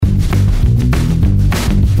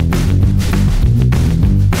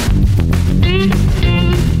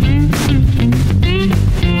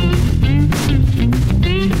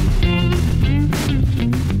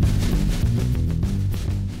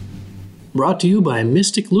brought to you by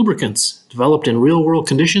Mystic Lubricants, developed in real-world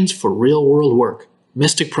conditions for real-world work.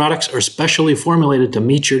 Mystic products are specially formulated to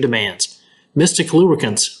meet your demands. Mystic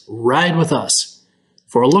Lubricants, ride with us.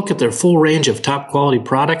 For a look at their full range of top-quality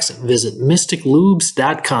products, visit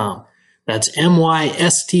mysticlubes.com. That's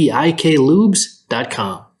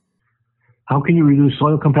MYSTIKlubes.com. How can you reduce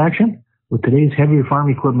soil compaction? With today's heavier farm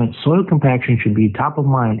equipment, soil compaction should be top of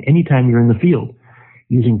mind anytime you're in the field.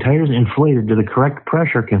 Using tires inflated to the correct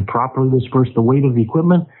pressure can properly disperse the weight of the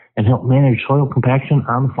equipment and help manage soil compaction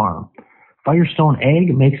on the farm. Firestone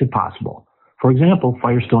Ag makes it possible. For example,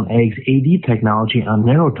 Firestone Ag's AD technology on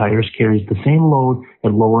narrow tires carries the same load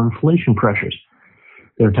at lower inflation pressures.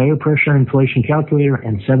 Their tire pressure inflation calculator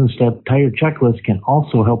and 7-step tire checklist can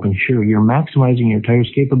also help ensure you're maximizing your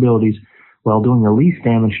tire's capabilities while doing the least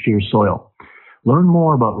damage to your soil. Learn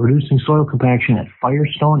more about reducing soil compaction at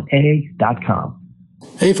firestoneag.com.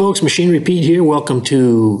 Hey folks, Machinery Pete here. Welcome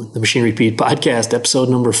to the Machinery Pete podcast, episode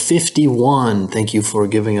number 51. Thank you for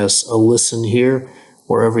giving us a listen here,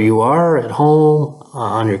 wherever you are, at home,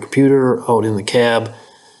 on your computer, out in the cab,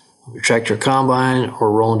 your tractor combine,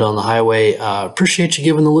 or rolling down the highway. Appreciate you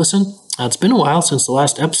giving the listen. It's been a while since the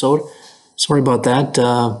last episode. Sorry about that.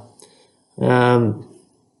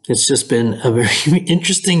 It's just been a very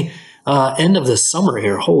interesting end of the summer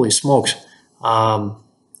here. Holy smokes.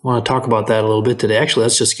 I want to talk about that a little bit today. Actually,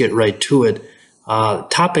 let's just get right to it.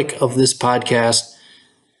 Topic of this podcast,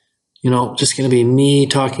 just going to be me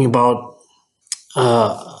talking about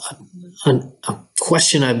a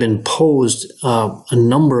question I've been posed a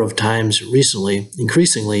number of times recently,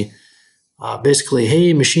 increasingly. Basically,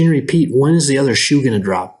 hey, Machinery Pete, when is the other shoe going to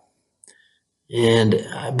drop? And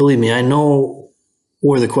believe me, I know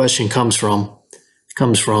where the question comes from. It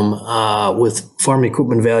comes from with farm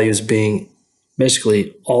equipment values being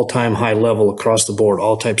basically all-time high level across the board,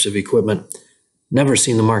 all types of equipment. Never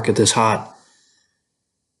seen the market this hot.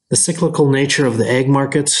 The cyclical nature of the ag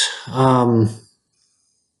markets,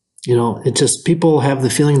 it just, people have the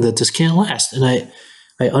feeling that this can't last. And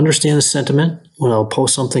I understand the sentiment when I'll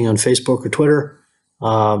post something on Facebook or Twitter,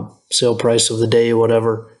 sale price of the day,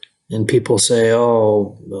 whatever, and people say,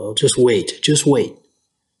 oh, just wait.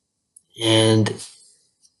 And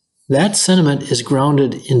that sentiment is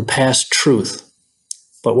grounded in past truth.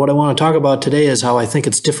 But what I want to talk about today is how I think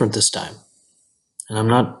it's different this time. And I'm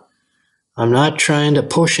not trying to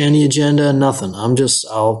push any agenda, nothing.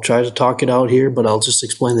 I'll try to talk it out here, but I'll just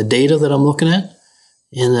explain the data that I'm looking at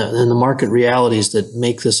and the market realities that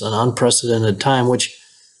make this an unprecedented time, which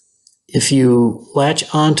if you latch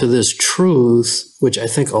onto this truth, which I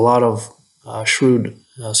think a lot of shrewd,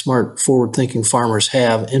 smart, forward-thinking farmers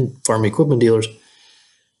have and farm equipment dealers,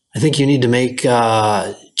 I think you need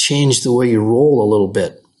to change the way you roll a little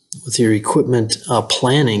bit with your equipment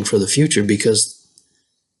planning for the future because,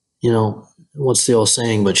 what's the old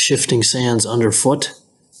saying, but shifting sands underfoot.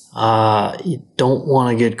 You don't want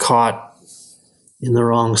to get caught in the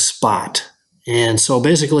wrong spot. And so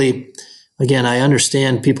basically, again, I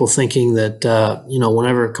understand people thinking that,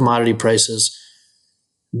 whenever commodity prices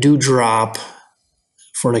do drop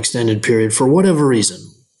for an extended period, for whatever reason,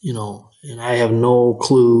 and I have no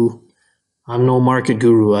clue. I'm no market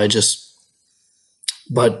guru.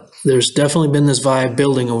 But there's definitely been this vibe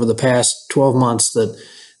building over the past 12 months that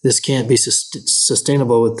this can't be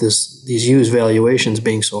sustainable with these used valuations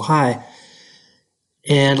being so high.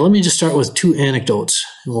 And let me just start with two anecdotes,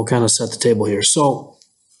 and we'll kind of set the table here. So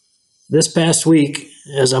this past week,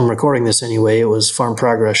 as I'm recording this anyway, it was Farm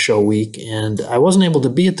Progress Show week, and I wasn't able to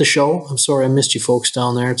be at the show. I'm sorry I missed you folks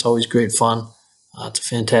down there. It's always great fun. It's a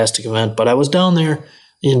fantastic event. But I was down there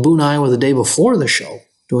in Boone, Iowa the day before the show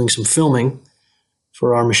doing some filming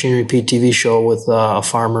for our Machinery Pete TV show with a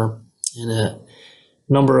farmer, and a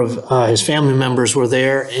number of his family members were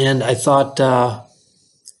there. And I thought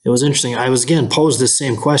it was interesting. I was, again, posed this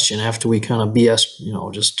same question after we kind of BS,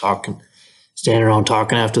 just talking, standing around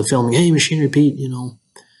talking after the filming. Hey, Machinery Pete,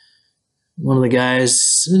 one of the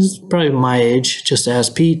guys is probably my age, just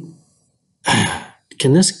asked, Pete,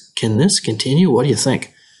 can this continue? What do you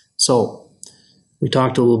think? So we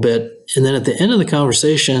talked a little bit, and then at the end of the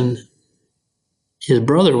conversation, his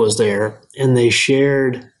brother was there, and they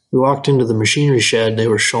shared. We walked into the machinery shed. They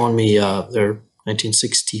were showing me their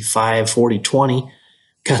 1965 4020.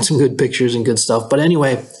 Got some good pictures and good stuff. But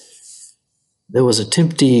anyway, there was a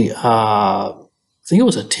Timpte, I think it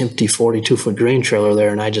was a Timpte 42-foot grain trailer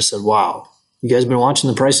there, and I just said, wow, you guys been watching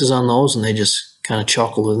the prices on those? And they just kind of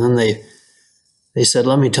chuckled, and then they said,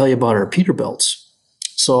 let me tell you about our Peterbilts.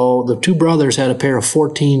 So the two brothers had a pair of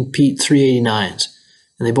 14 Pete 389s,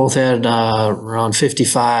 and they both had around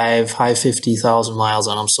 55, high 50,000 miles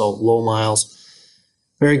on them, so low miles.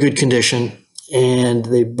 very good condition, and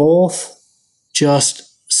they both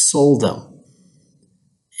just sold them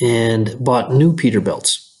and bought new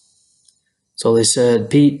Peterbilts. So they said,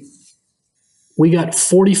 Pete, we got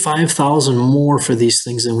 $45,000 more for these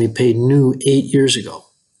things than we paid new 8 years ago,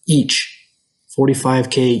 each.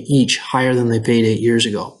 $45K each, higher than they paid 8 years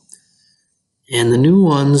ago. And the new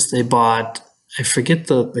ones they bought, I forget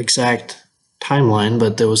the exact timeline,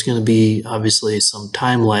 but there was going to be obviously some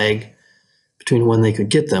time lag between when they could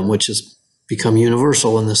get them, which has become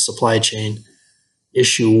universal in this supply chain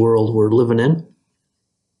issue world we're living in.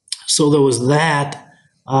 So there was that.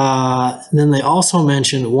 Then they also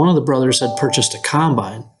mentioned one of the brothers had purchased a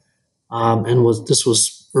combine, and this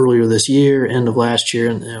was earlier this year, end of last year,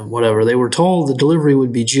 and whatever. They were told the delivery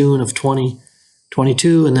would be June of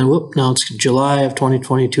 2022, and then now it's July of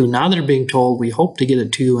 2022. Now they're being told we hope to get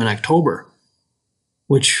it to you in October,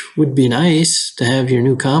 which would be nice to have your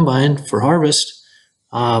new combine for harvest.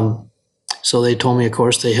 So they told me, of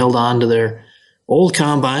course, they held on to their old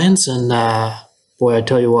combines, and boy, I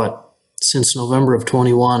tell you what, since November of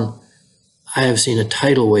 21, I have seen a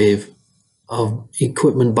tidal wave of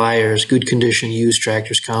equipment buyers, good condition, used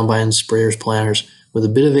tractors, combines, sprayers, planters, with a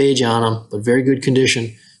bit of age on them, but very good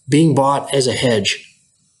condition, being bought as a hedge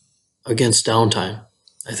against downtime.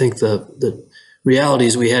 I think the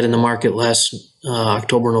realities we had in the market last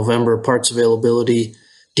October, November, parts availability,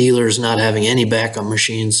 dealers not having any backup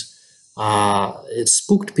machines, it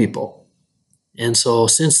spooked people. And so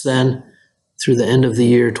since then, through the end of the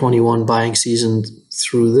year 21 buying season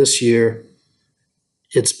through this year,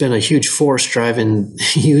 it's been a huge force driving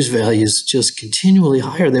used values just continually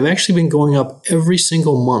higher. They've actually been going up every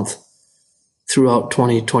single month throughout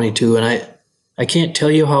 2022. And I can't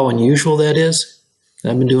tell you how unusual that is.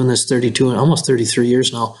 I've been doing this 32 and almost 33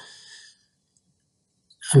 years now.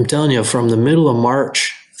 I'm telling you, from the middle of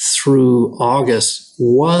March through August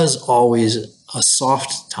was always a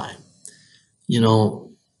soft time. You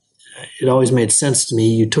know, it always made sense to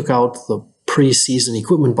me. You took out the pre-season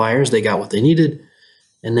equipment buyers, they got what they needed,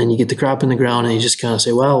 and then you get the crop in the ground and you just kind of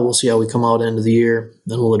say, well, we'll see how we come out end of the year,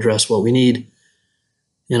 then we'll address what we need.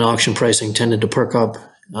 And auction pricing tended to perk up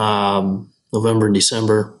November and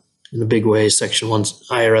December in a big way.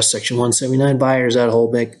 IRS Section 179 buyers, that whole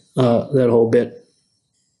bit.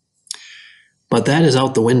 But that is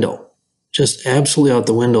out the window. Just absolutely out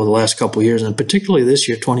the window the last couple of years, and particularly this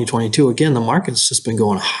year, 2022. Again, the market's just been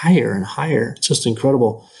going higher and higher. It's just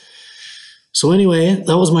incredible. So anyway,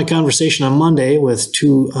 that was my conversation on Monday with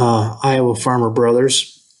two Iowa farmer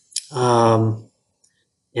brothers. And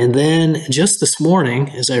then just this morning,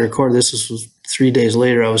 as I recorded this was 3 days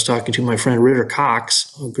later, I was talking to my friend Ritter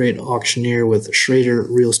Cox, a great auctioneer with Schrader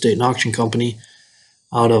Real Estate and Auction Company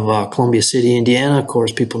out of Columbia City, Indiana. Of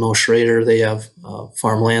course, people know Schrader. They have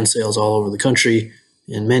farmland sales all over the country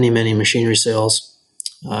and many, many machinery sales.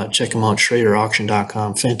 Check them out,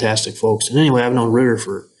 schraderauction.com. Fantastic folks. And anyway, I've known Ritter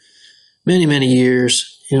for many, many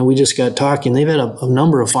years. You know, we just got talking. They've had a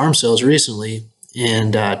number of farm sales recently.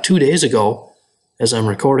 And 2 days ago, as I'm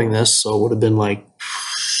recording this, so it would have been like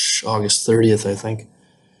August 30th, I think.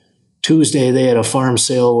 Tuesday, they had a farm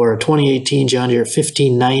sale where a 2018 John Deere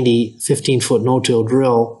 1590 15-foot no-till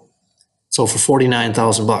drill sold for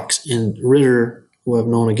 $49,000. And Ritter, who I've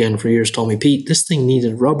known again for years, told me, Pete, this thing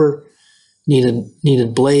needed rubber,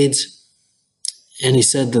 needed blades. And he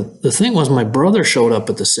said that the thing was my brother showed up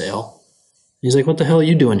at the sale. He's like, what the hell are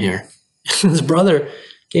you doing here? His brother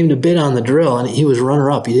came to bid on the drill, and he was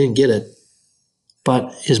runner-up. He didn't get it.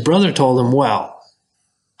 But his brother told him, well,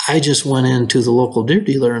 I just went into the local Deere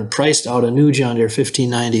dealer and priced out a new John Deere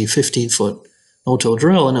 1590 15-foot no-till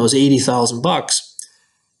drill, and it was $80,000.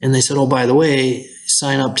 And they said, oh, by the way,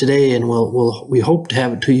 sign up today, and we hope to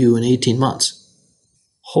have it to you in 18 months.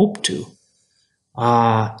 Hope to.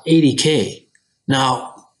 $80K.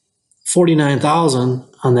 Now, $49,000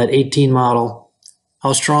 on that 18 model.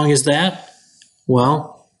 How strong is that? Well,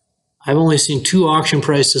 I've only seen 2 auction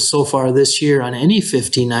prices so far this year on any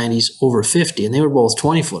 1590s over 50, and they were both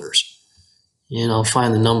 20-footers. And I'll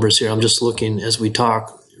find the numbers here. I'm just looking as we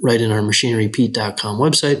talk right in our machinerypete.com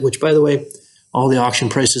website, which, by the way, all the auction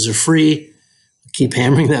prices are free. I keep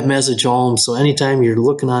hammering that message home. So anytime you're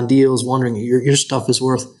looking on deals, wondering your stuff is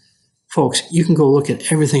worth, folks, you can go look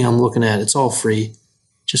at everything I'm looking at. It's all free.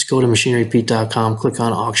 Just go to machinerypete.com, click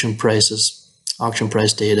on auction prices, auction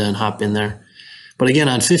price data, and hop in there. But again,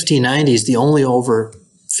 on 1590s, the only over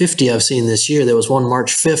 50 I've seen this year, there was one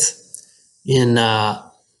March 5th in,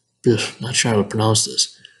 not sure how to pronounce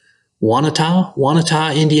this,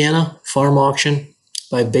 Wanata, Indiana, farm auction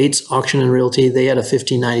by Bates Auction and Realty. They had a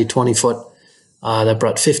 1590 20-foot that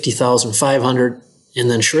brought $50,500.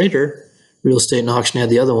 And then Schrader Real Estate and Auction had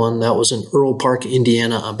the other one. That was in Earl Park,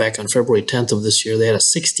 Indiana, back on February 10th of this year. They had a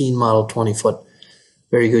 16 model 20-foot,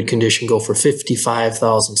 very good condition, go for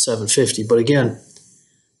 $55,750. But again,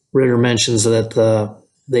 Ritter mentions that the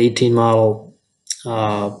 18 model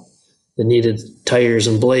that needed tires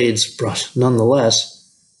and blades nonetheless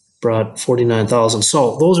brought $49,000.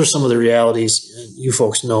 So those are some of the realities. You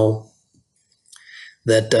folks know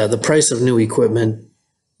that the price of new equipment,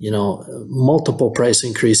 multiple price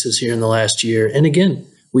increases here in the last year. And again,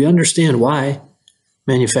 we understand why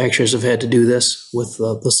manufacturers have had to do this with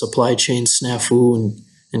the supply chain snafu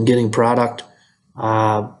and getting product.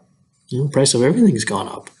 Price of everything's gone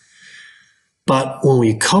up. But when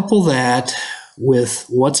we couple that with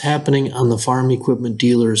what's happening on the farm equipment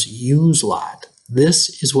dealers' used lot,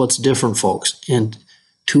 this is what's different, folks. And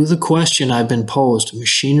to the question I've been posed,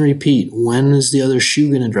 Machinery Pete, when is the other shoe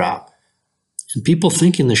going to drop? And people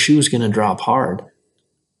thinking the shoe's going to drop hard.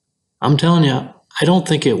 I'm telling you, I don't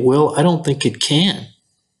think it will. I don't think it can.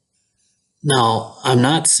 Now, I'm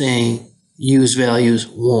not saying used values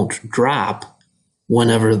won't drop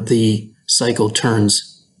whenever the cycle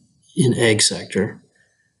turns in ag sector.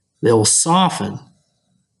 They'll soften.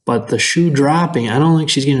 But the shoe dropping, I don't think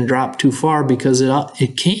she's going to drop too far because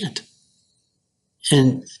it can't.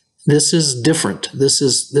 And this is different. This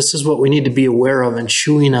is what we need to be aware of and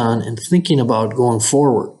chewing on and thinking about going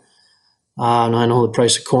forward. And I know the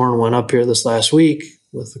price of corn went up here this last week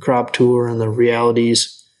with the crop tour and the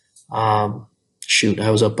realities. I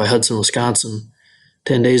was up by Hudson, Wisconsin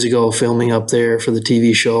 10 days ago filming up there for the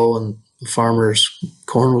TV show, and the farmers'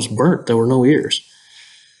 corn was burnt. There were no ears.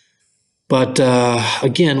 But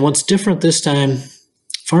again, what's different this time,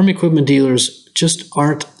 farm equipment dealers just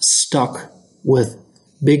aren't stuck with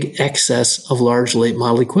big excess of large late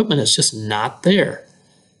model equipment. It's just not there.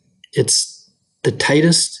 It's the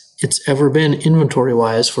tightest it's ever been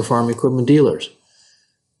inventory-wise for farm equipment dealers.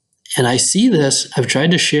 And I see this. I've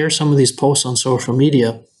tried to share some of these posts on social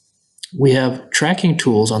media. We have tracking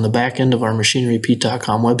tools on the back end of our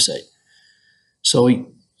machinerypete.com website. So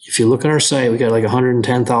if you look at our site, we got like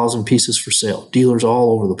 110,000 pieces for sale, dealers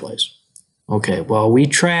all over the place. Okay, well, we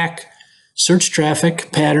track search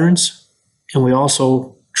traffic patterns, and we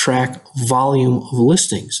also track volume of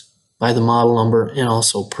listings by the model number and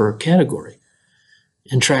also per category,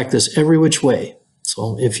 and track this every which way.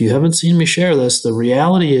 So if you haven't seen me share this, the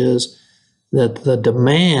reality is that the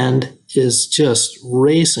demand is just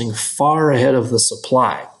racing far ahead of the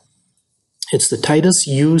supply. It's the tightest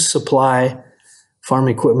used supply farm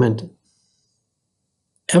equipment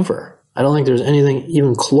ever. I don't think there's anything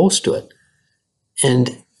even close to it.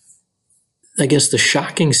 And I guess the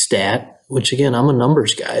shocking stat, which again, I'm a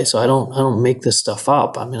numbers guy, so I don't make this stuff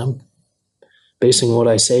up. I mean, I'm basing what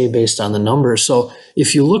I say based on the numbers. So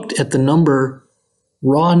if you looked at the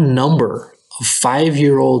raw number of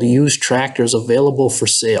 5-year-old used tractors available for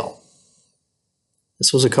sale,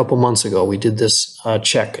 this was a couple months ago. We did this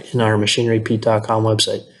check in our machinerypete.com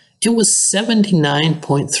website. It was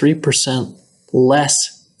 79.3%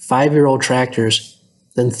 less 5-year-old tractors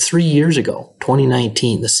than 3 years ago,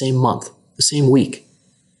 2019, the same month, the same week.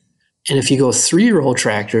 And if you go 3-year-old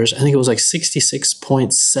tractors, I think it was like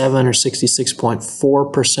 66.7 or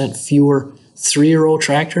 66.4% fewer 3-year-old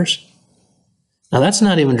tractors. Now that's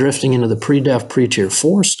not even drifting into the pre-def, pre-tier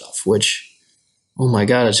 4 stuff, which, oh my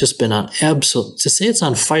God, it's just been on absolute, to say it's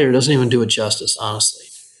on fire doesn't even do it justice, honestly.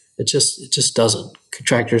 It just doesn't.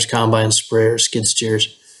 Tractors, combines, sprayers, skid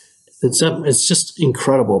steers. It's just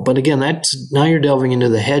incredible. But again, now you're delving into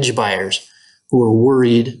the hedge buyers who are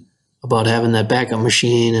worried about having that backup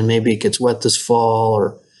machine, and maybe it gets wet this fall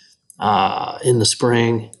or in the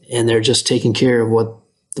spring, and they're just taking care of what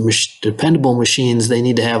the dependable machines they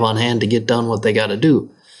need to have on hand to get done what they got to do.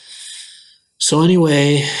 So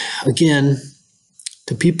anyway, again,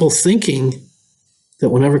 to people thinking that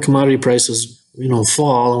whenever commodity prices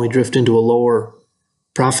fall and we drift into a lower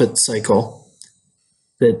profit cycle,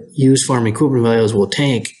 that used farm equipment values will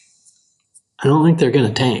tank, I don't think they're going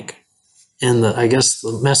to tank. And I guess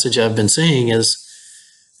the message I've been saying is,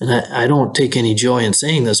 and I don't take any joy in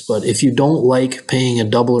saying this, but if you don't like paying a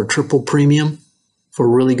double or triple premium for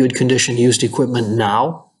really good condition used equipment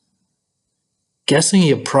now, guessing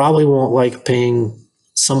you probably won't like paying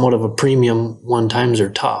somewhat of a premium when times are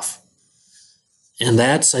tough. And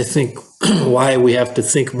that's, I think, why we have to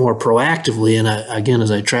think more proactively. And again,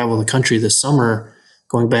 as I travel the country this summer,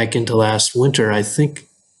 going back into last winter, I think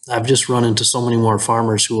I've just run into so many more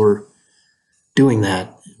farmers who are doing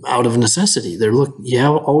that out of necessity. You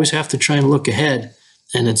always have to try and look ahead,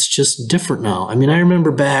 and it's just different now. I mean, I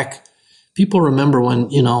remember people remember when,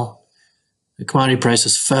 the commodity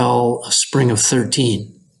prices fell spring of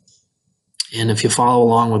 13. And if you follow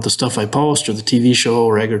along with the stuff I post or the TV show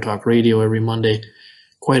or Agri Talk Radio every Monday,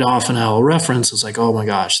 quite often I will reference, it's like, oh my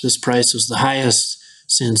gosh, this price was the highest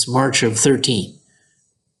since March of 13.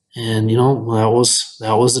 And, that was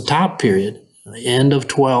the top period, the end of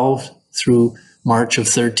 12 through March of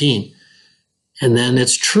 13. And then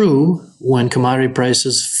it's true, when commodity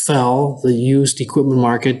prices fell, the used equipment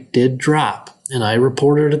market did drop. And I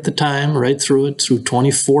reported at the time, right through it, through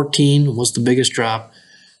 2014 was the biggest drop.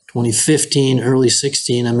 2015, early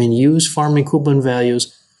 16, used farm equipment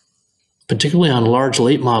values, particularly on large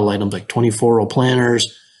late model items like 24-row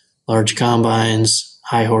planters, large combines,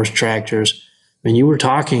 high horse tractors. You were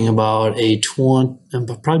talking about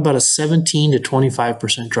probably about a 17 to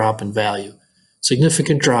 25% drop in value.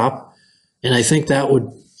 Significant drop. And I think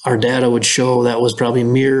our data would show that was probably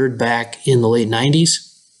mirrored back in the late 90s.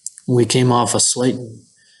 When we came off a slight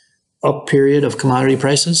up period of commodity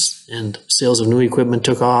prices and sales of new equipment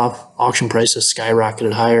took off, auction prices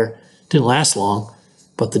skyrocketed higher. Didn't last long,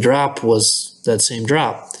 but the drop was that same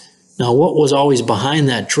drop. Now, what was always behind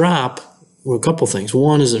that drop were a couple things.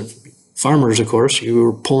 One is that farmers, of course, you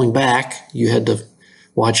were pulling back. You had to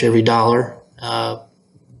watch every dollar.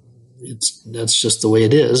 That's just the way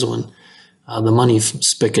it is. When the money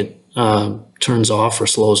spigot turns off or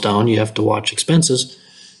slows down, you have to watch expenses.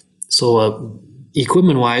 So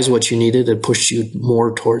equipment-wise, what you needed, it pushed you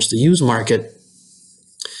more towards the used market.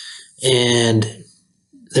 And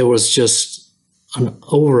there was just an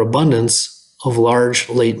overabundance of large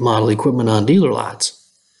late model equipment on dealer lots.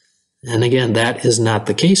 And again, that is not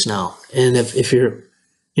the case now. And if you're,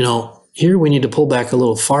 here we need to pull back a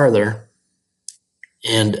little farther.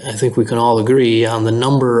 And I think we can all agree on the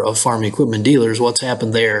number of farm equipment dealers, what's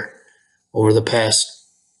happened there over the past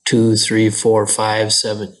 2, 3, 4, 5,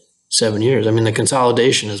 7 years. The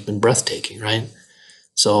consolidation has been breathtaking, right?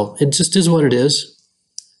 So it just is what it is.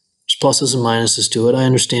 There's pluses and minuses to it. I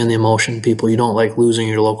understand the emotion. People, you don't like losing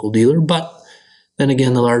your local dealer, but then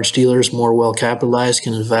again, the large dealers, more well-capitalized,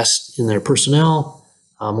 can invest in their personnel,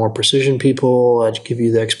 more precision people, give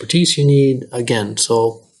you the expertise you need. Again,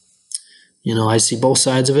 so, I see both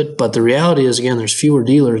sides of it, but the reality is, again, there's fewer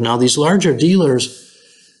dealers. Now, these larger dealers,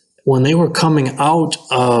 when they were coming out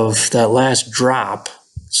of that last drop,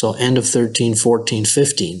 so end of 13, 14,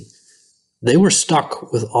 15, they were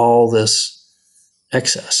stuck with all this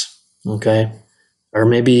excess, okay? Or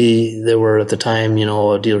maybe there were at the time,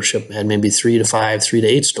 a dealership had maybe 3 to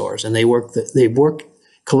 8 stores, and they worked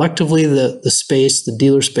collectively, the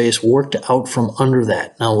dealer space worked out from under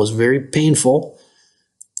that. Now, it was very painful.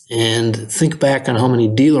 And think back on how many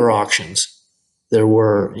dealer auctions there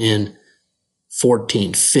were in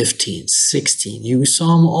 14, 15, 16. You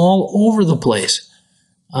saw them all over the place.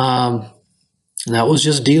 And that was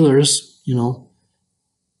just dealers,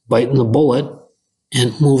 biting the bullet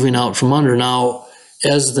and moving out from under. Now,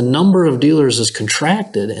 as the number of dealers has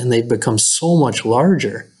contracted and they've become so much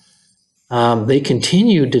larger, they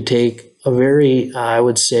continued to take a very, I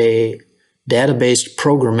would say, data-based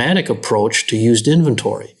programmatic approach to used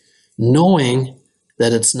inventory, knowing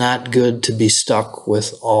that it's not good to be stuck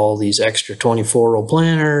with all these extra 24-row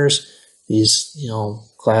planters, these,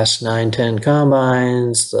 class 9, 10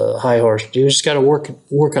 combines, the high horse. You just got to work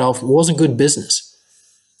it out. It wasn't good business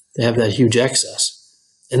to have that huge excess.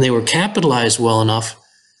 And they were capitalized well enough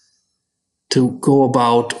to go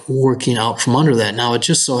about working out from under that. Now, it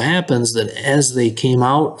just so happens that as they came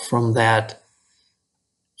out from that,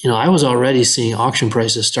 I was already seeing auction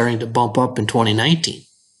prices starting to bump up in 2019.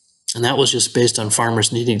 And that was just based on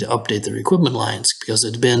farmers needing to update their equipment lines because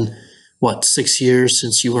it had been, 6 years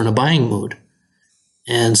since you were in a buying mood.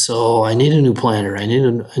 And so I need a new planter. I need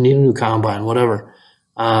a new combine, whatever.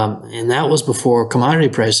 And that was before commodity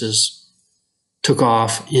prices took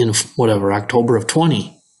off in October of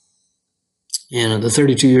 20. And in the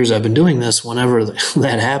 32 years I've been doing this, whenever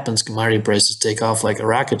that happens, commodity prices take off like a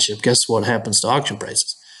rocket ship. Guess what happens to auction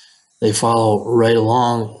prices? They follow right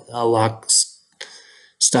along, lock,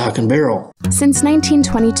 stock, and barrel. Since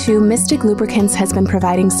 1922, Mystic Lubricants has been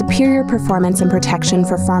providing superior performance and protection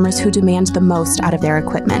for farmers who demand the most out of their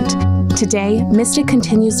equipment. Today, Mystic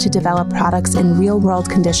continues to develop products in real-world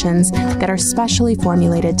conditions that are specially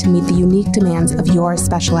formulated to meet the unique demands of your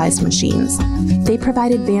specialized machines. They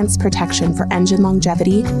provide advanced protection for engine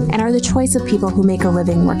longevity and are the choice of people who make a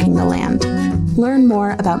living working the land. Learn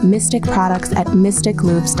more about Mystic products at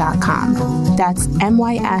mysticlubes.com. That's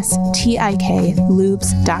MYSTIK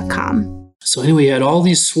lubes.com. So anyway, you had all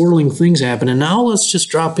these swirling things happen, and now let's just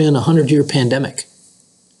drop in a 100-year pandemic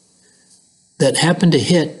that happened to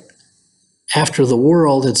hit after the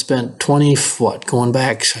world had spent going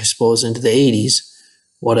back, I suppose, into the 80s,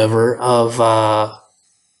 of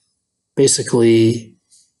basically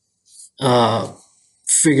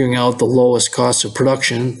figuring out the lowest cost of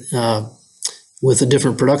production with a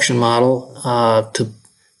different production model to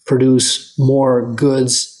produce more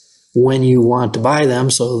goods when you want to buy them.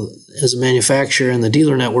 So as a manufacturer in the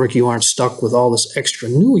dealer network, you aren't stuck with all this extra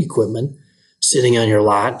new equipment sitting on your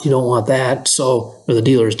lot. You don't want that. So, or the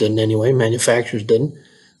dealers didn't anyway, manufacturers didn't.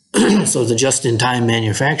 So it's a just-in-time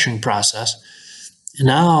manufacturing process. And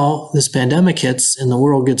now this pandemic hits and the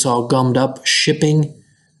world gets all gummed up, shipping,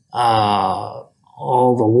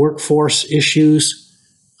 all the workforce issues.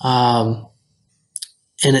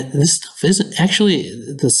 This stuff isn't actually,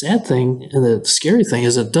 the sad thing and the scary thing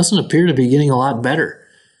is it doesn't appear to be getting a lot better.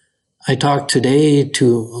 I talked today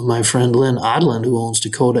to my friend Lynn Odland, who owns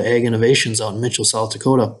Dakota Ag Innovations out in Mitchell, South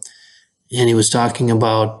Dakota. And he was talking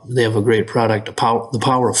about, they have a great product, the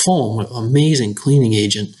Power of Foam, amazing cleaning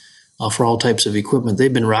agent for all types of equipment.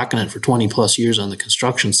 They've been rocking it for 20 plus years on the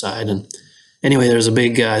construction side. And anyway, there's a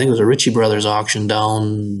big, I think it was a Ritchie Brothers auction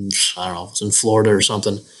down, I don't know, it was in Florida or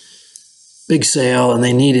something. Big sale, and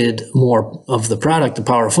they needed more of the product, the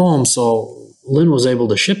Power Foam. So Lynn was able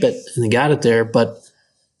to ship it, and they got it there, but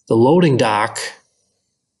the loading dock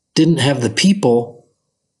didn't have the people.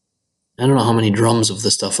 I don't know how many drums of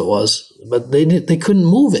the stuff it was, but they couldn't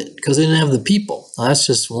move it because they didn't have the people. Now, that's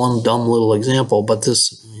just one dumb little example, but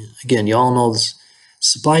this, again, you all know this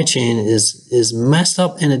supply chain is messed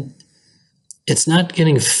up, and it's not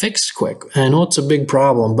getting fixed quick. And I know it's a big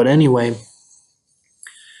problem, but anyway.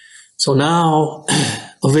 So now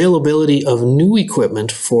availability of new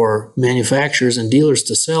equipment for manufacturers and dealers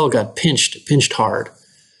to sell got pinched hard.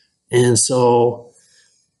 And so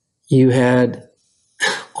you had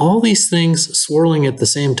all these things swirling at the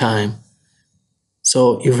same time.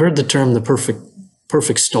 So you've heard the term the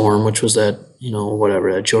perfect storm, which was that,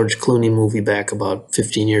 that George Clooney movie back about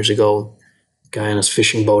 15 years ago, guy on his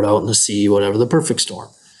fishing boat out in the sea, whatever, the perfect storm.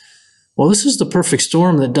 Well, this is the perfect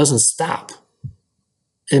storm that doesn't stop.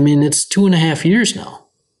 I mean, it's 2.5 years now,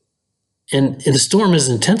 and the storm is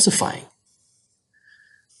intensifying.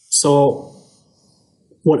 So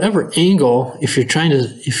whatever angle, if you're trying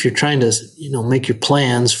to make your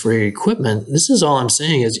plans for your equipment, this is all I'm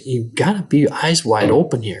saying is you've got to be eyes wide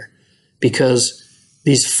open here, because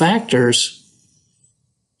these factors,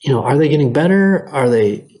 are they getting better?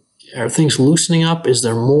 Are things loosening up? Is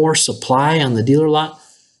there more supply on the dealer lot?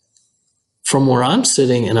 From where I'm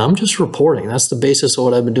sitting, and I'm just reporting, that's the basis of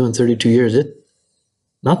what I've been doing 32 years.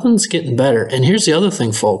 Nothing's getting better. And here's the other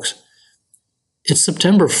thing, folks. It's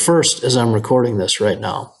September 1st as I'm recording this right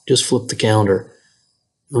now. Just flip the calendar.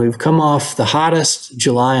 We've come off the hottest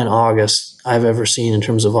July and August I've ever seen in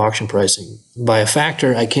terms of auction pricing by a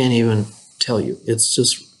factor I can't even tell you. It's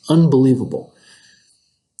just unbelievable.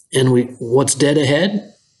 And what's dead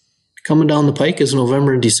ahead coming down the pike is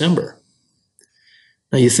November and December.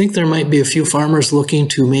 Now, you think there might be a few farmers looking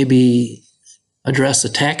to maybe address a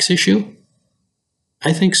tax issue?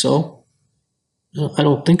 I think so. I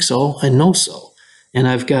don't think so. I know so. And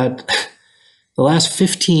I've got the last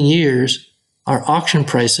 15 years, our auction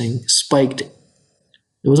pricing spiked.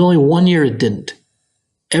 There was only 1 year it didn't.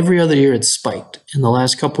 Every other year it spiked. In the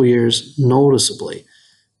last couple of years, noticeably.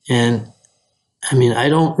 And I mean, I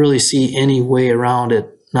don't really see any way around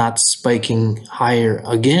it not spiking higher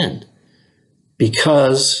again.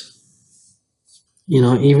 Because,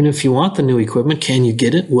 even if you want the new equipment, can you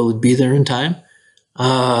get it? Will it be there in time?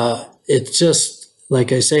 It's just,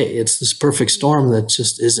 like I say, it's this perfect storm that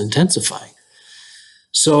just is intensifying.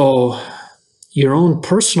 So your own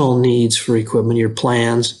personal needs for equipment, your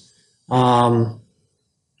plans,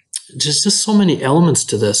 just so many elements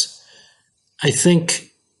to this. I think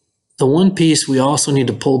the one piece we also need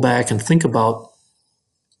to pull back and think about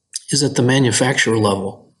is at the manufacturer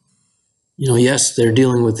level. Yes, they're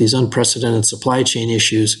dealing with these unprecedented supply chain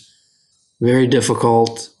issues, very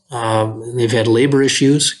difficult. They've had labor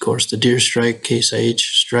issues, of course, the Deere strike, Case IH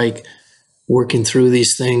strike, working through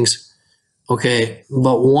these things. Okay,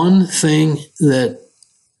 but one thing that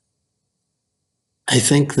I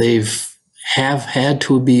think have had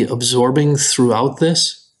to be absorbing throughout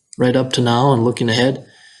this, right up to now and looking ahead,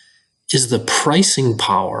 is the pricing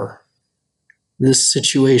power this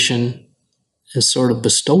situation has sort of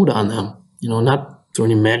bestowed on them. Not through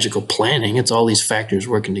any magical planning. It's all these factors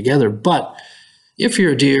working together. But if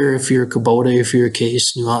you're a Deere, if you're a Kubota, if you're a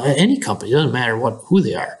Case, any company, it doesn't matter who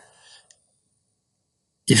they are.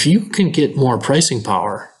 If you can get more pricing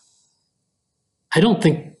power, I don't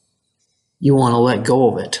think you want to let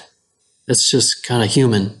go of it. That's just kind of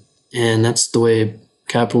human. And that's the way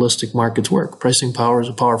capitalistic markets work. Pricing power is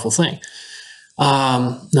a powerful thing.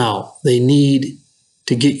 Now, they need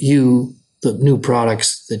to get you the new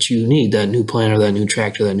products that you need, that new planter, that new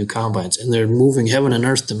tractor, that new combines, and they're moving heaven and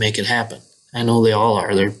earth to make it happen. I know they all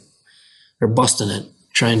are. They're busting it,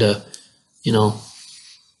 trying to,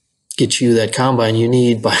 get you that combine you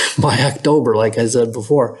need by October, like I said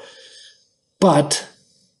before. But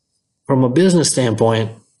from a business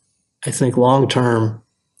standpoint, I think long term,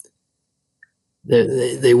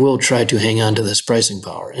 they will try to hang on to this pricing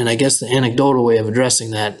power. And I guess the anecdotal way of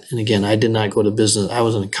addressing that, and again, I did not go to business. I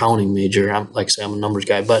was an accounting major. I'm a numbers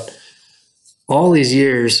guy. But all these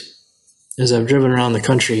years, as I've driven around the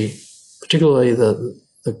country, particularly the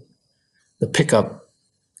pickup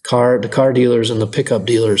the car dealers and the pickup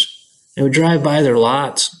dealers, I would drive by their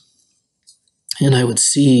lots, and I would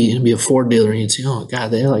see, it'd be a Ford dealer, and you'd see, oh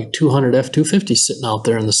God, they have like 200 F-250s sitting out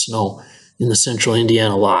there in the snow in the central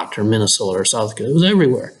Indiana lot, or Minnesota, or South Dakota. It was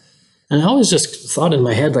everywhere. And I always just thought in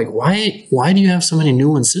my head, like, why do you have so many new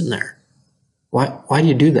ones sitting there? Why do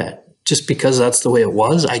you do that? Just because that's the way it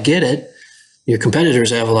was? I get it. Your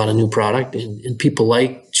competitors have a lot of new product, and people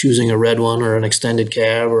like choosing a red one or an extended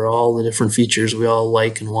cab or all the different features we all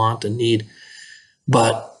like and want and need.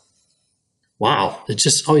 But wow, it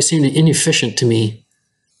just always seemed inefficient to me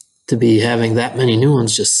to be having that many new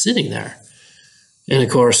ones just sitting there. And of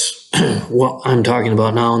course, what I'm talking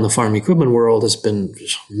about now in the farm equipment world has been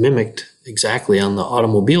mimicked exactly on the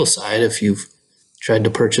automobile side. If you've tried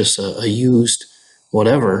to purchase a used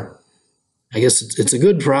whatever, I guess it's a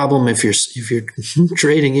good problem if you're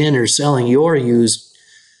trading in or selling your used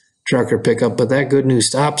truck or pickup, but that good news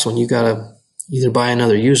stops when you gotta either buy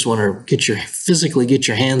another used one or physically get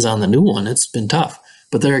your hands on the new one. It's been tough.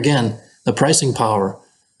 But there again, the pricing power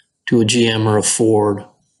to a GM or a Ford,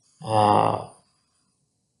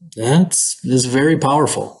 is very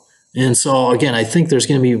powerful. And so again, I think there's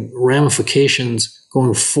going to be ramifications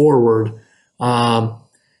going forward.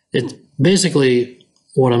 It basically,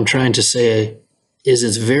 what I'm trying to say is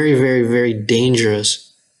it's very, very, very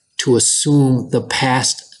dangerous to assume the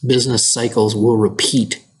past business cycles will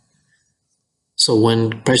repeat. So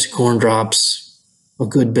when price of corn drops a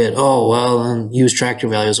good bit, used tractor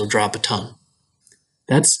values will drop a ton.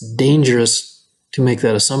 That's dangerous to make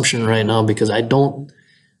that assumption right now, because I don't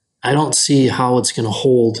see how it's going to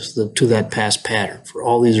hold to that past pattern for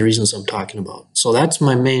all these reasons I'm talking about. So that's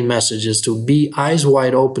my main message, is to be eyes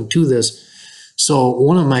wide open to this. So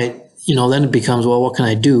one of my, then it becomes, well, what can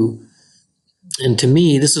I do? And to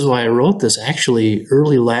me, this is why I wrote this actually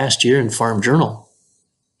early last year in Farm Journal,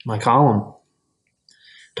 my column,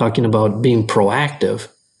 talking about being proactive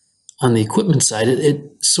on the equipment side.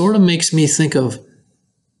 It sort of makes me think of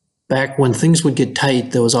back when things would get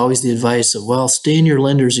tight. There was always the advice of, well, stay in your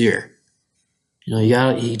lender's ear. You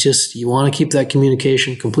want to keep that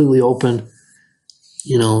communication completely open.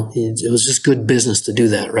 It was just good business to do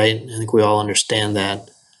that, right? I think we all understand that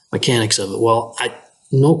mechanics of it. Well,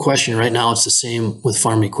 no question right now it's the same with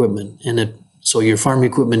farm equipment. So your farm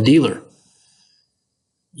equipment dealer,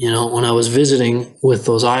 when I was visiting with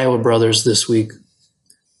those Iowa brothers this week,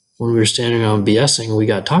 when we were standing around BSing, we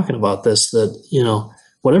got talking about this, that,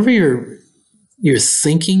 whatever you're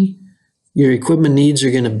thinking your equipment needs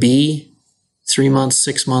are going to be 3 months,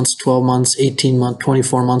 6 months, 12 months, 18 months,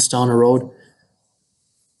 24 months down the road,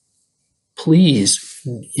 please,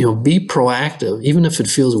 be proactive. Even if it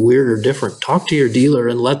feels weird or different, talk to your dealer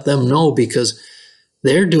and let them know, because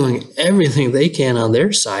they're doing everything they can on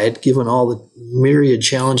their side, given all the myriad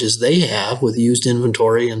challenges they have with used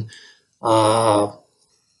inventory. And, so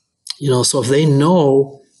if they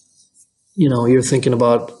know, you're thinking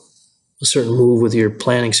about a certain move with your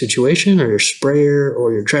planting situation or your sprayer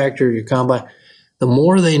or your tractor, your combine, the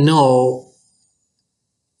more they know,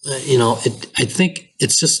 I think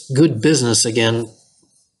it's just good business, again,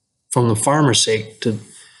 from the farmer's sake, to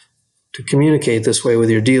communicate this way with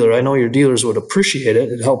your dealer. I know your dealers would appreciate it.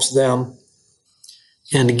 It helps them.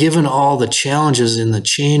 And given all the challenges in the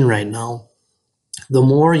chain right now, the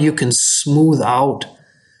more you can smooth out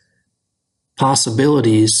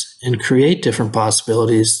possibilities and create different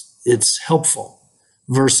possibilities, it's helpful,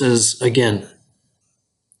 versus, again,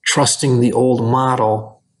 trusting the old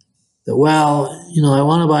model that, I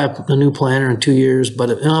want to buy a new planter in 2 years, but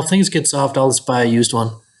if things get soft, I'll just buy a used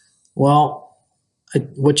one. Well,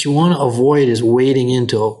 what you want to avoid is wading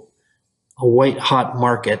into a white hot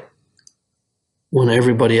market when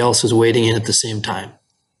everybody else is wading in at the same time.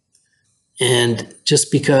 And just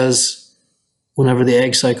because whenever the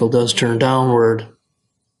ag cycle does turn downward,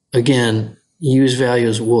 again, used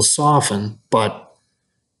values will soften, but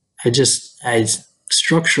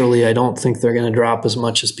structurally, I don't think they're going to drop as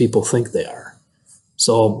much as people think they are.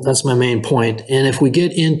 So that's my main point. And if we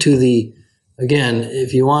get into again,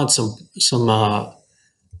 if you want some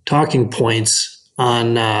talking points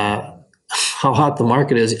on how hot the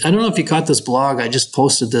market is. I don't know if you caught this blog. I just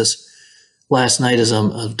posted this last night as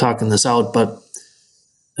I'm talking this out, but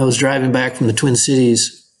I was driving back from the Twin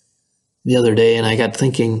Cities the other day, and I got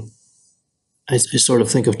thinking, I sort of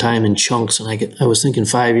think of time in chunks, and I was thinking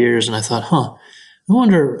 5 years, and I thought, I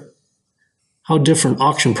wonder how different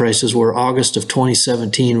auction prices were August of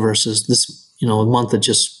 2017 versus this, a month that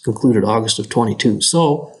just concluded, August of 22.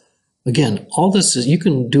 So again, all this is, you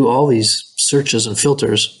can do all these searches and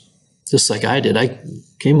filters just like I did. I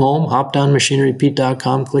came home, hopped on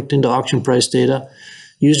machinerypete.com, clicked into auction price data,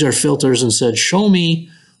 used our filters and said, show me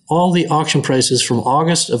all the auction prices from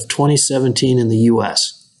August of 2017 in the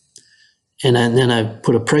US. And then I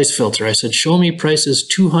put a price filter. I said, show me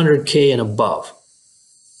prices 200K and above.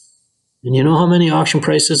 And you know how many auction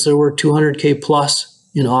prices there were 200K plus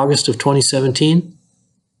in August of 2017?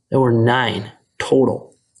 There were 9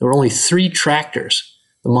 total. There were only 3 tractors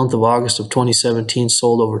the month of August of 2017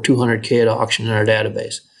 sold over 200K at auction in our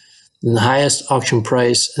database. And the highest auction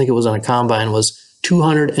price, I think it was on a combine, was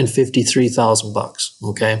 $253,000.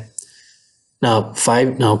 Okay. Now,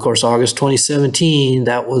 of course, August 2017,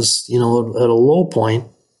 that was, at a low point,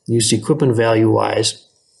 used equipment value wise.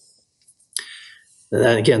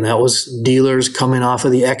 And again, that was dealers coming off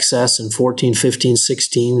of the excess in 14, 15,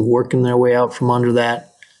 16, working their way out from under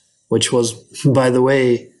that, which was, by the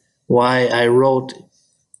way, why I wrote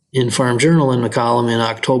in Farm Journal in the column in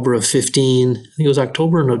October of 15, I think it was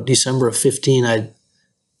October or December of 15, I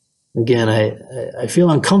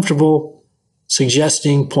feel uncomfortable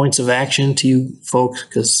suggesting points of action to you folks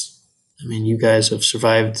because, you guys have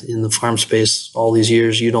survived in the farm space all these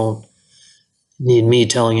years. You don't need me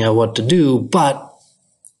telling you what to do, but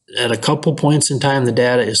at a couple points in time, the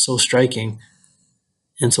data is so striking.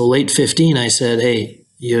 And so late 15, I said, hey,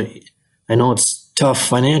 I know it's tough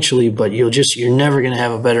financially, but you're never going to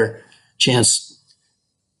have a better chance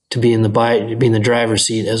to be in the driver's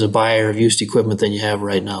seat as a buyer of used equipment than you have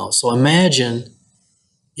right now. So imagine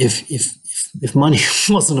if money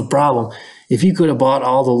wasn't a problem, if you could have bought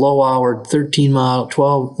all the low hour 13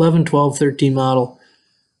 model, 11, 12, 13 model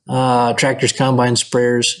tractors, combines,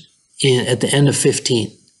 sprayers at the end of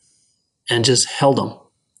 15 and just held them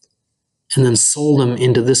and then sold them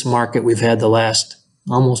into this market we've had the last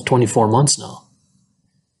almost 24 months now.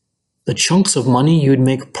 The chunks of money you'd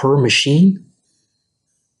make per machine,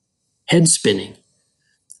 head spinning.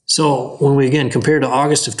 So when we again compare to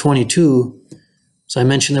August of 22, so I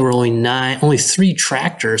mentioned there were only 3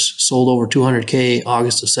 tractors sold over 200K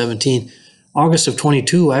August of 17. August of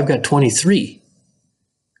 22, I've got 23.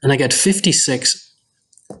 And I got 56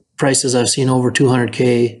 prices I've seen over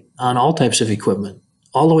 200K on all types of equipment,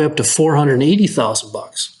 all the way up to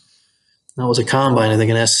 $480,000. That was a combine, I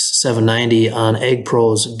think an S790 on Ag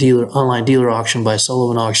Pro's online dealer auction by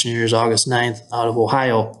Sullivan Auctioneers, August 9th, out of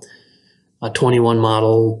Ohio. A 21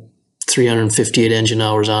 model, 358 engine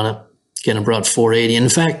hours on it. Again, it brought 480. And in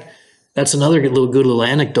fact, that's another good little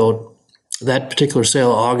anecdote. That particular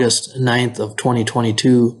sale, August 9th of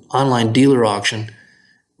 2022, online dealer auction,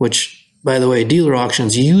 which, by the way, dealer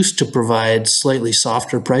auctions used to provide slightly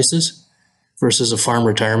softer prices versus a farm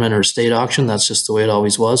retirement or estate auction. That's just the way it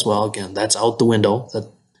always was. Well, again, that's out the window.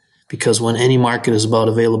 Because when any market is about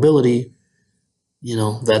availability,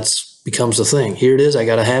 that becomes the thing. Here it is. I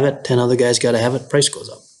got to have it. 10 other guys got to have it. Price goes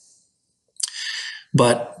up.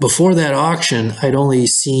 But before that auction, I'd only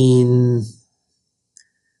seen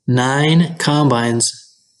 9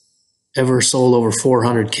 combines ever sold over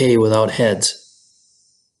 400K without heads.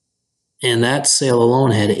 And that sale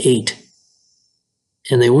alone had 8.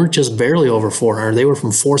 And they weren't just barely over 400. They were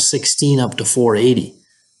from 416 up to 480.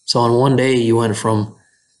 So on one day, you went from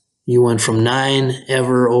 9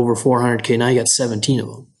 ever over 400K. Now you got 17 of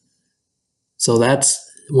them. So that's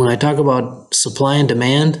when I talk about supply and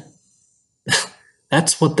demand.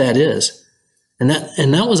 That's what that is. And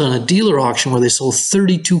that was on a dealer auction where they sold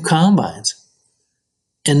 32 combines.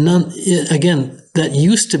 And that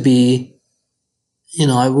used to be,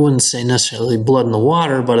 I wouldn't say necessarily blood in the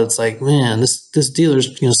water, but it's like, man, this dealer's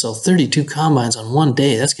going to sell 32 combines on one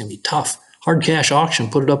day. That's going to be tough. Hard cash auction,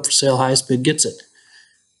 put it up for sale, highest bid gets it.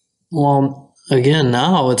 Well, again,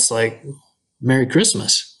 now it's like Merry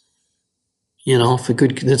Christmas. If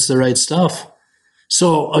it's the right stuff.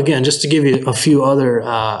 So again, just to give you a few other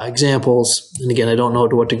examples, and again, I don't know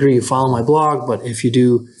to what degree you follow my blog, but if you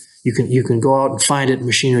do, you can go out and find it at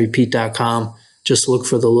machinerypete.com. Just look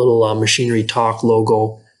for the little Machinery Talk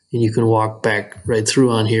logo, and you can walk back right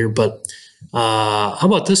through on here. But how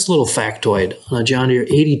about this little factoid on a John Deere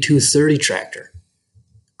 8230 tractor?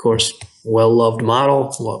 Of course, well-loved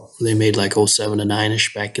model. Well, they made like 07 to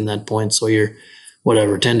 9-ish back in that point. So your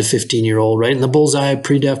whatever, 10 to 15-year-old, right? In the bullseye,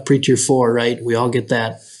 pre-def, pre-tier 4, right? We all get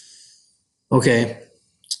that. Okay.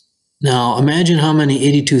 Now, imagine how many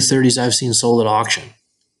 8230s I've seen sold at auction.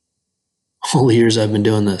 All the years I've been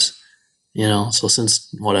doing this, so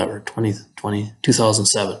since whatever,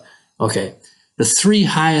 2007. Okay. The 3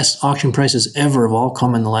 highest auction prices ever have all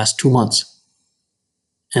come in the last 2 months.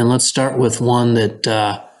 And let's start with one that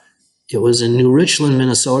it was in New Richland,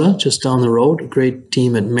 Minnesota, just down the road. A great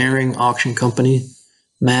team at Mering Auction Company.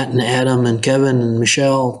 Matt and Adam and Kevin and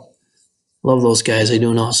Michelle. Love those guys. They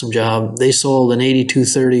do an awesome job. They sold an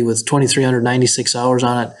 8230 with 2,396 hours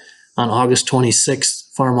on it on August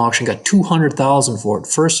 26th. Farm auction got $200,000 for it.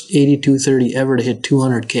 First 8230 ever to hit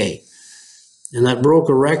 200K. And that broke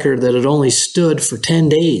a record that had only stood for 10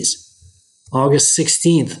 days. August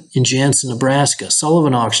 16th in Jansen, Nebraska.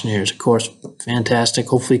 Sullivan Auctioneers, of course, fantastic.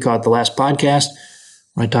 Hopefully you caught the last podcast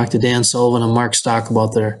where I talked to Dan Sullivan and Mark Stock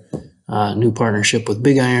about their new partnership with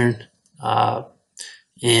Big Iron.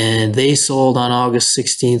 And they sold on August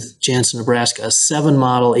 16th, Jansen, Nebraska, a 7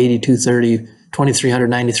 model 8230,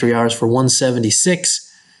 2,393 hours for $176.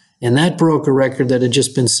 And that broke a record that had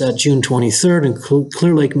just been set June 23rd in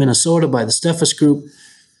Clear Lake, Minnesota by the Steffes Group.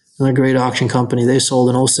 Another great auction company. They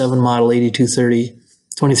sold an 07 model 8230,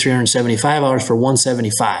 2,375 hours for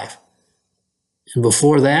 $175. And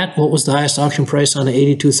before that, what was the highest auction price on the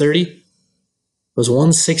 8230? It was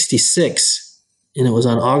 $166. And it was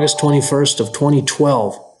on August 21st of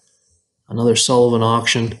 2012. Another Sullivan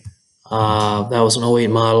auction. That was an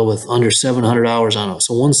 08 model with under 700 hours on it.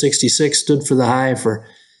 So 166 stood for the high for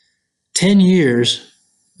 10 years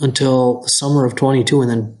until the summer of 22,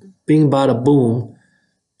 and then bing, bada, boom,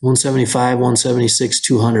 175, 176,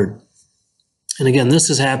 200. And again, this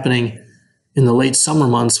is happening in the late summer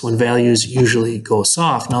months when values usually go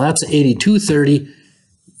soft. Now that's an 8230.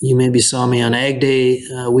 You maybe saw me on Ag Day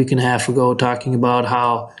a week and a half ago talking about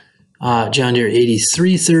how John Deere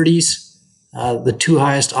 8330s, the 2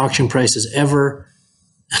 highest auction prices ever,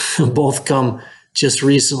 both come just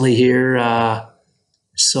recently here.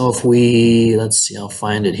 So if let's see, I'll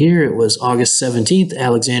find it here. It was August 17th,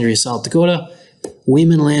 Alexandria, South Dakota.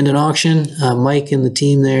 Weeman Land and Auction, Mike and the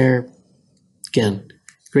team there. Again,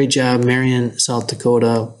 great job, Marion, South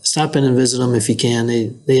Dakota. Stop in and visit them if you can.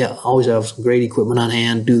 They always have some great equipment on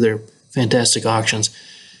hand, do their fantastic auctions.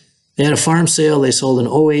 They had a farm sale. They sold an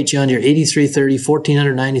 08 John Deere 8330,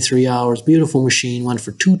 1,493 hours. Beautiful machine, went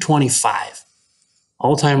for $225.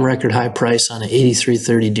 All-time record high price on an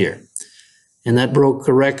 8330 Deere. And that broke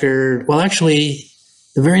a record, well, actually,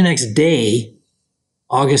 the very next day,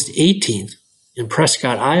 August 18th, in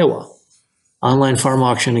Prescott, Iowa. Online farm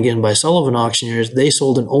auction again by Sullivan Auctioneers. They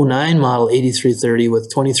sold an 09 model 8330 with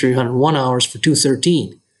 2,301 hours for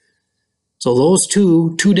 $213. So those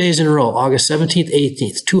two days in a row, August 17th,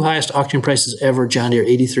 18th, 2 highest auction prices ever, John Deere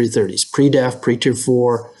 8330s. Pre-def, pre-tier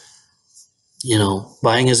 4,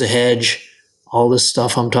 buying as a hedge, all this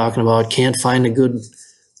stuff I'm talking about. Can't find a good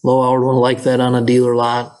low-hour one like that on a dealer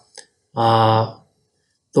lot.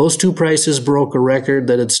 Those 2 prices broke a record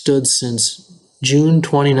that had stood since June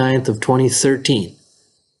 29th of 2013.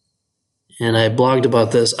 And I blogged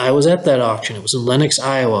about this. I was at that auction. It was in Lenox,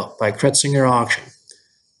 Iowa by Kretzinger Auction.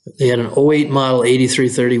 They had an 08 model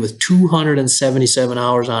 8330 with 277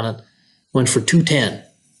 hours on it. Went for $210.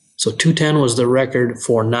 So $210 was the record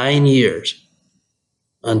for 9 years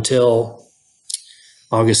until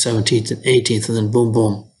August 17th and 18th, and then boom,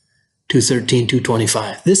 boom, $213,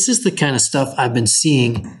 $225. This is the kind of stuff I've been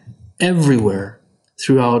seeing everywhere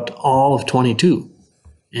throughout all of 22.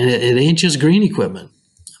 And it ain't just green equipment.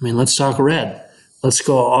 I mean, let's talk red. Let's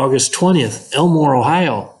go August 20th, Elmore,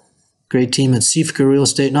 Ohio. Great team at Sifka Real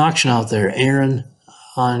Estate and Auction out there. Aaron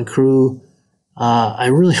on crew. I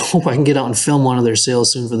really hope I can get out and film one of their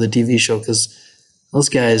sales soon for the TV show, because those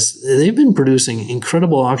guys, they've been producing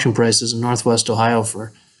incredible auction prices in Northwest Ohio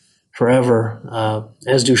for forever.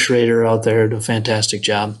 As do Schrader out there, do a fantastic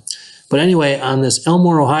job. But anyway, on this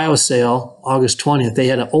Elmore, Ohio sale, August 20th, they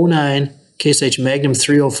had an 09 Case H Magnum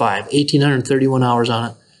 305, 1,831 hours on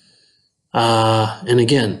it. And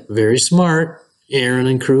again, very smart. Aaron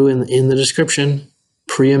and crew in the description.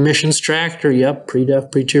 Pre-emissions tractor, yep,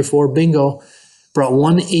 pre-def, pre-tier 4, bingo. Brought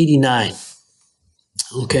 189.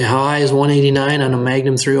 Okay, how high is 189 on a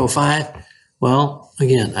Magnum 305? Well,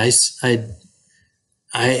 again, I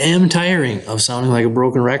am tiring of sounding like a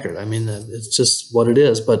broken record. I mean, it's just what it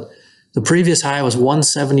is. But the previous high was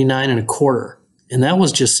 179 and a quarter. And that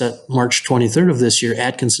was just set March 23rd of this year,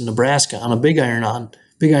 Atkinson, Nebraska, on a Big Iron on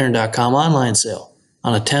BigIron.com online sale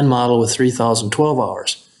on a 10 model with 3,012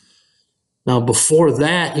 hours. Now, before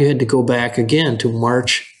that, you had to go back again to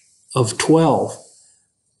March of 12.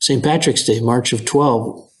 St. Patrick's Day, March of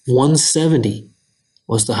 12, 170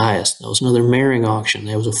 was the highest. That was another Mehring auction.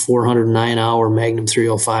 That was a 409-hour Magnum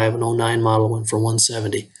 305, an 09 model, went for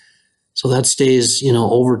 170. So that stays,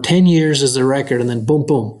 over 10 years as the record, and then boom,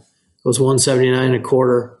 boom, goes 179 and a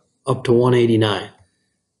quarter up to 189.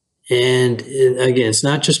 And again, it's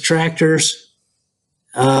not just tractors.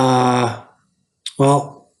 Well,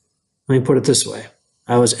 let me put it this way.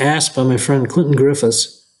 I was asked by my friend Clinton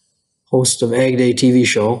Griffiths, host of Ag Day TV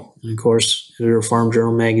show, and of course, editor of Farm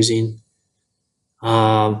Journal magazine,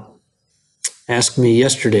 asked me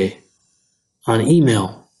yesterday on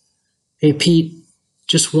email, "Hey, Pete,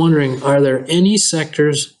 just wondering, are there any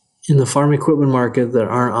sectors in the farm equipment market that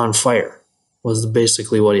aren't on fire?" Was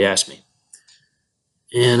basically what he asked me.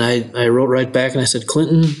 And I wrote right back and I said,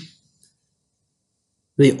 "Clinton,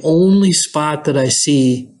 the only spot that I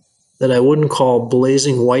see that I wouldn't call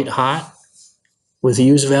blazing white hot with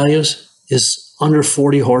used values is under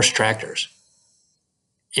 40 horse tractors."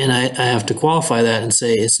 And I have to qualify that and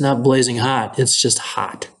say it's not blazing hot, it's just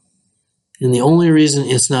hot. And the only reason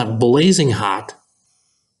it's not blazing hot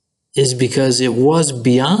is because it was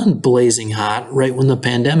beyond blazing hot right when the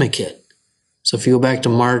pandemic hit. So if you go back to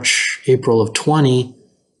March, April of 20,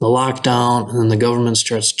 the lockdown, and then the government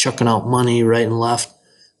starts chucking out money right and left,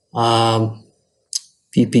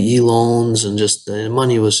 PPE loans, and just the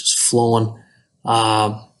money was just flowing.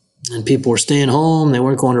 And people were staying home. They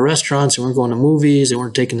weren't going to restaurants. They weren't going to movies. They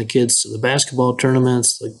weren't taking the kids to the basketball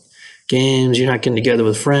tournaments, the games. You're not getting together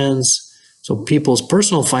with friends. So people's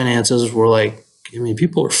personal finances were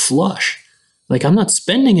people were flush. Like, I'm not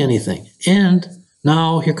spending anything. And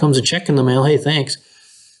now here comes a check in the mail. Hey, thanks.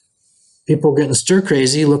 People getting stir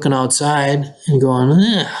crazy, looking outside and going,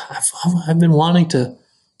 I've been wanting to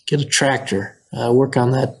get a tractor, work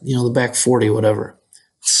on that, the back 40, whatever.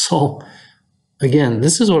 So again,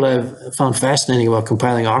 this is what I've found fascinating about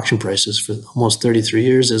compiling auction prices for almost 33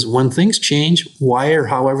 years is when things change, why or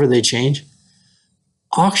however they change,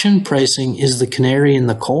 auction pricing is the canary in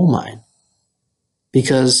the coal mine.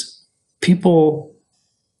 Because people,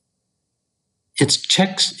 it's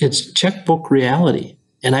checkbook reality.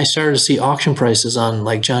 And I started to see auction prices on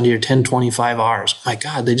like John Deere 1025Rs. My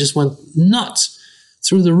God, they just went nuts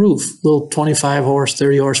through the roof. Little 25 horse,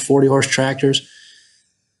 30 horse, 40 horse tractors.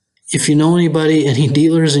 If you know anybody, any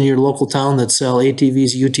dealers in your local town that sell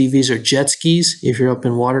ATVs, UTVs, or jet skis, if you're up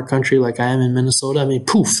in water country like I am in Minnesota,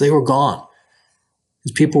 poof, they were gone.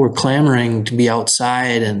 Because people were clamoring to be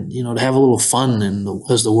outside and, to have a little fun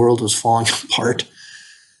as the world was falling apart.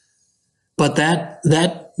 But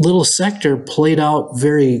that little sector played out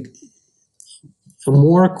very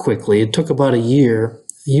more quickly. It took about a year.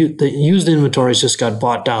 The used inventories just got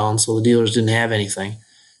bought down, so the dealers didn't have anything.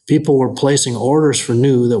 People were placing orders for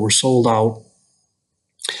new that were sold out.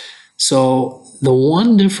 So the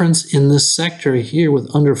one difference in this sector here with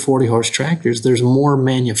under 40 horse tractors, there's more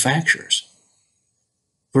manufacturers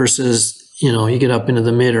versus, you get up into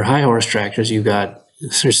the mid or high horse tractors, there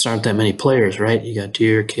just aren't that many players, right? You got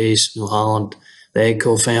Deere, Case, New Holland, the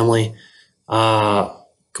AGCO family,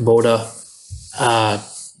 Kubota,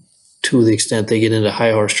 to the extent they get into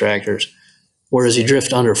high horse tractors. Whereas you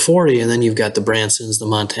drift under 40 and then you've got the Bransons, the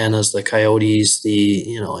Montanas, the Coyotes,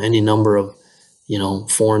 any number of,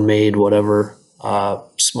 foreign made, whatever,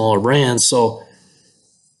 smaller brands. So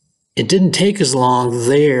it didn't take as long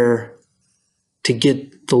there to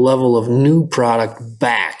get the level of new product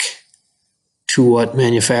back to what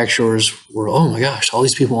manufacturers were. Oh my gosh, all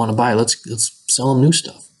these people want to buy. Let's sell them new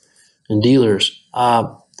stuff. And dealers.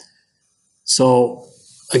 So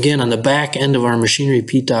again, on the back end of our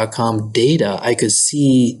machinerypete.com data, I could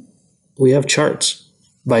see we have charts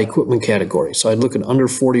by equipment category. So I'd look at under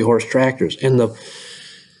 40 horse tractors. And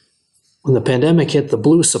when the pandemic hit, the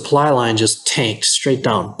blue supply line just tanked straight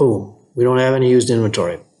down. Boom. We don't have any used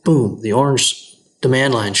inventory. Boom. The orange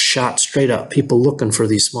demand line shot straight up. People looking for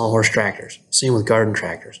these small horse tractors. Same with garden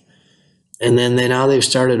tractors. And then now they've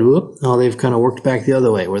started, now they've kind of worked back the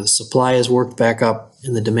other way, where the supply has worked back up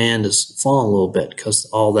and the demand has fallen a little bit because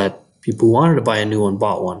all that people who wanted to buy a new one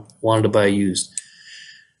bought one, wanted to buy a used.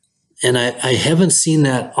 And I haven't seen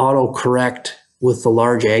that auto correct with the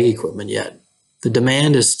large ag equipment yet. The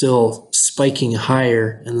demand is still spiking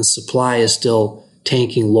higher and the supply is still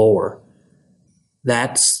tanking lower.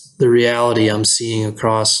 That's the reality I'm seeing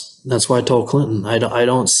across. That's why I told Clinton, I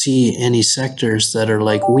don't see any sectors that are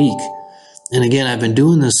like weak. And again, I've been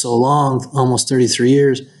doing this so long, almost 33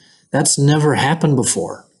 years, that's never happened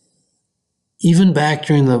before. Even back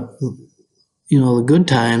during the good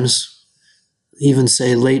times, even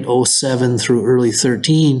say late 07 through early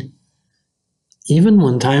 13, even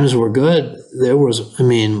when times were good, there was,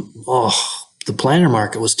 the planter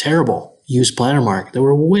market was terrible. Used planter market. There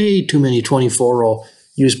were way too many 24-row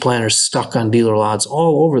used planters stuck on dealer lots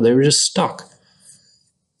all over. They were just stuck.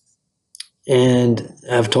 And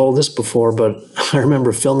I've told this before, but I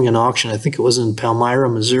remember filming an auction. I think it was in Palmyra,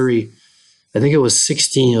 Missouri. I think it was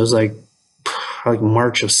 16. It was like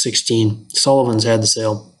March of 16. Sullivan's had the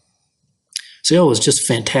sale. Sale was just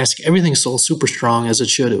fantastic. Everything sold super strong, as it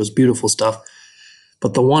should. It was beautiful stuff.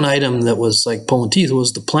 But the one item that was like pulling teeth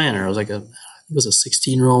was the planter. It was like it was a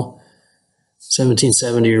 16-row,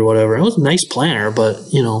 1770 or whatever. It was a nice planter, but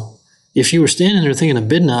if you were standing there thinking of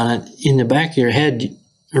bidding on it, in the back of your head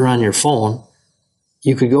or on your phone,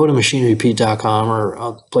 you could go to machinerypete.com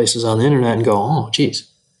or places on the internet and go, oh, geez,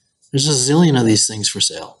 there's a zillion of these things for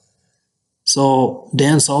sale. So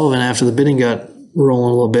Dan Sullivan, after the bidding got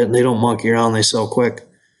rolling a little bit, and they don't monkey around, they sell quick,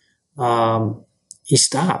 he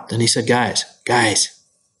stopped and he said, guys,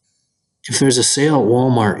 if there's a sale at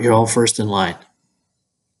Walmart, you're all first in line.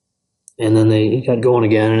 And then they got going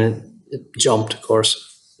again, and it jumped, of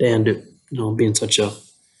course. Dan, being such a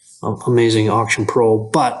amazing auction pro.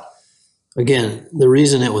 But again, the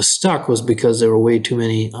reason it was stuck was because there were way too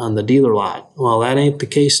many on the dealer lot. Well, that ain't the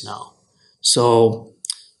case now. So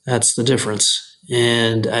that's the difference.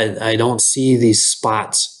 And I don't see these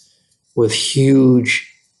spots with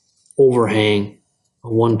huge overhang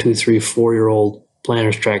of 1, 2, 3, 4-year-old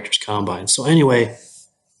planters, tractors, combines. So anyway,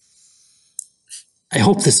 I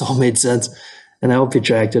hope this all made sense, and I hope you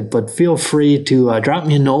tracked it. But feel free to drop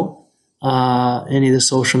me a note, any of the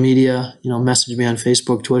social media, message me on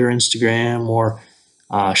Facebook, Twitter, Instagram, or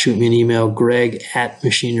shoot me an email,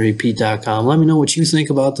 greg@machinerypete.com. Let me know what you think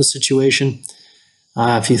about the situation.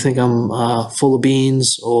 If you think I'm full of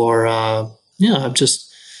beans, or I'm just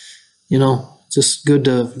good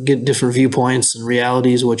to get different viewpoints and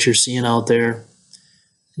realities, what you're seeing out there.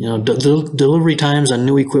 Delivery times on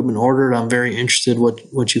new equipment ordered, I'm very interested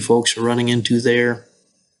what you folks are running into there.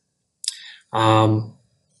 Again,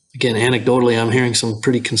 anecdotally, I'm hearing some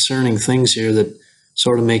pretty concerning things here that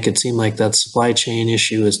sort of make it seem like that supply chain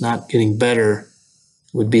issue is not getting better,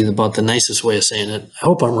 would be about the nicest way of saying it. I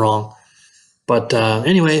hope I'm wrong. But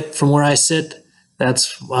anyway, from where I sit,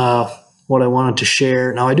 that's what I wanted to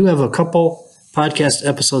share. Now, I do have a couple podcast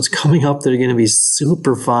episodes coming up that are going to be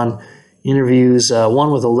super fun. Interviews,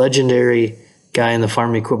 one with a legendary guy in the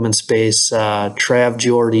farm equipment space, Trav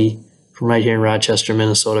Geordi from right here in Rochester,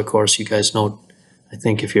 Minnesota. Of course, you guys know, I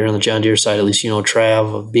think if you're on the John Deere side, at least you know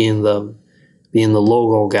Trav of being the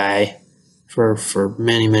logo guy for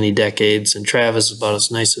many, many decades. And Trav is about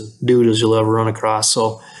as nice a dude as you'll ever run across.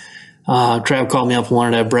 So Trav called me up and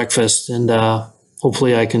wanted to have breakfast, and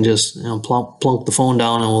hopefully I can just plunk the phone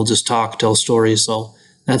down and we'll just talk, tell stories. So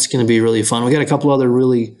that's going to be really fun. We got a couple other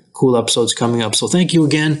really cool episodes coming up. So thank you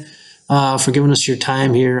again for giving us your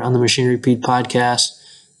time here on the Machinery Pete podcast.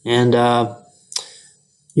 And on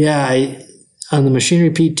the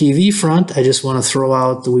Machinery Pete TV front, I just want to throw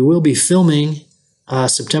out that we will be filming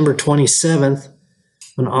September 27th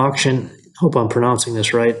an auction. Hope I'm pronouncing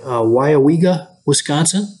this right. Weyauwega,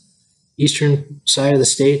 Wisconsin, eastern side of the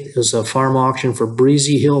state, is a farm auction for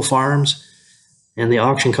Breezy Hill Farms, and the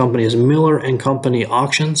auction company is Miller and Company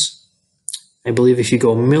Auctions. I believe if you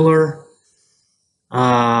go Miller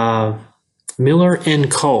and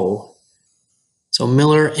Co. So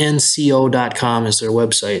millerandco.com is their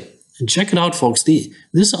website. And check it out, folks.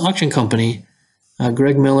 This auction company,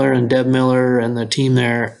 Greg Miller and Deb Miller and the team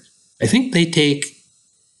there, I think they take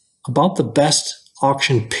about the best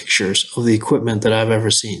auction pictures of the equipment that I've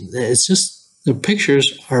ever seen. It's just, the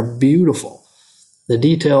pictures are beautiful. The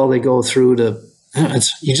detail they go through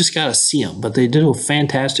you just got to see them, but they do a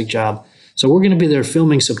fantastic job. So we're going to be there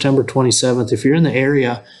filming September 27th. If you're in the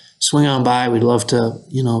area, swing on by. We'd love to,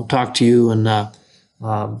 talk to you and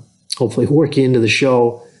hopefully work you into the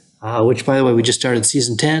show, which, by the way, we just started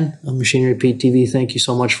season 10 of Machinery Pete TV. Thank you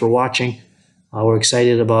so much for watching. We're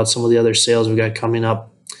excited about some of the other sales we got coming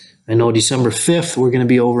up. I know December 5th, we're going to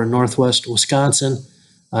be over in Northwest Wisconsin,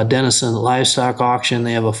 Denison Livestock Auction.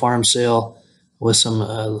 They have a farm sale with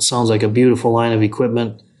some, sounds like a beautiful line of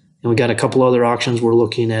equipment. And we got a couple other auctions we're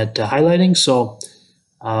looking at highlighting. So,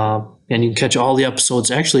 and you can catch all the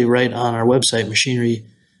episodes actually right on our website,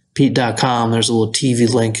 machinerypete.com. There's a little TV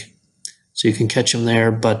link, so you can catch them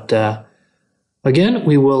there. But again,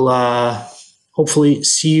 we will hopefully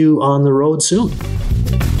see you on the road soon.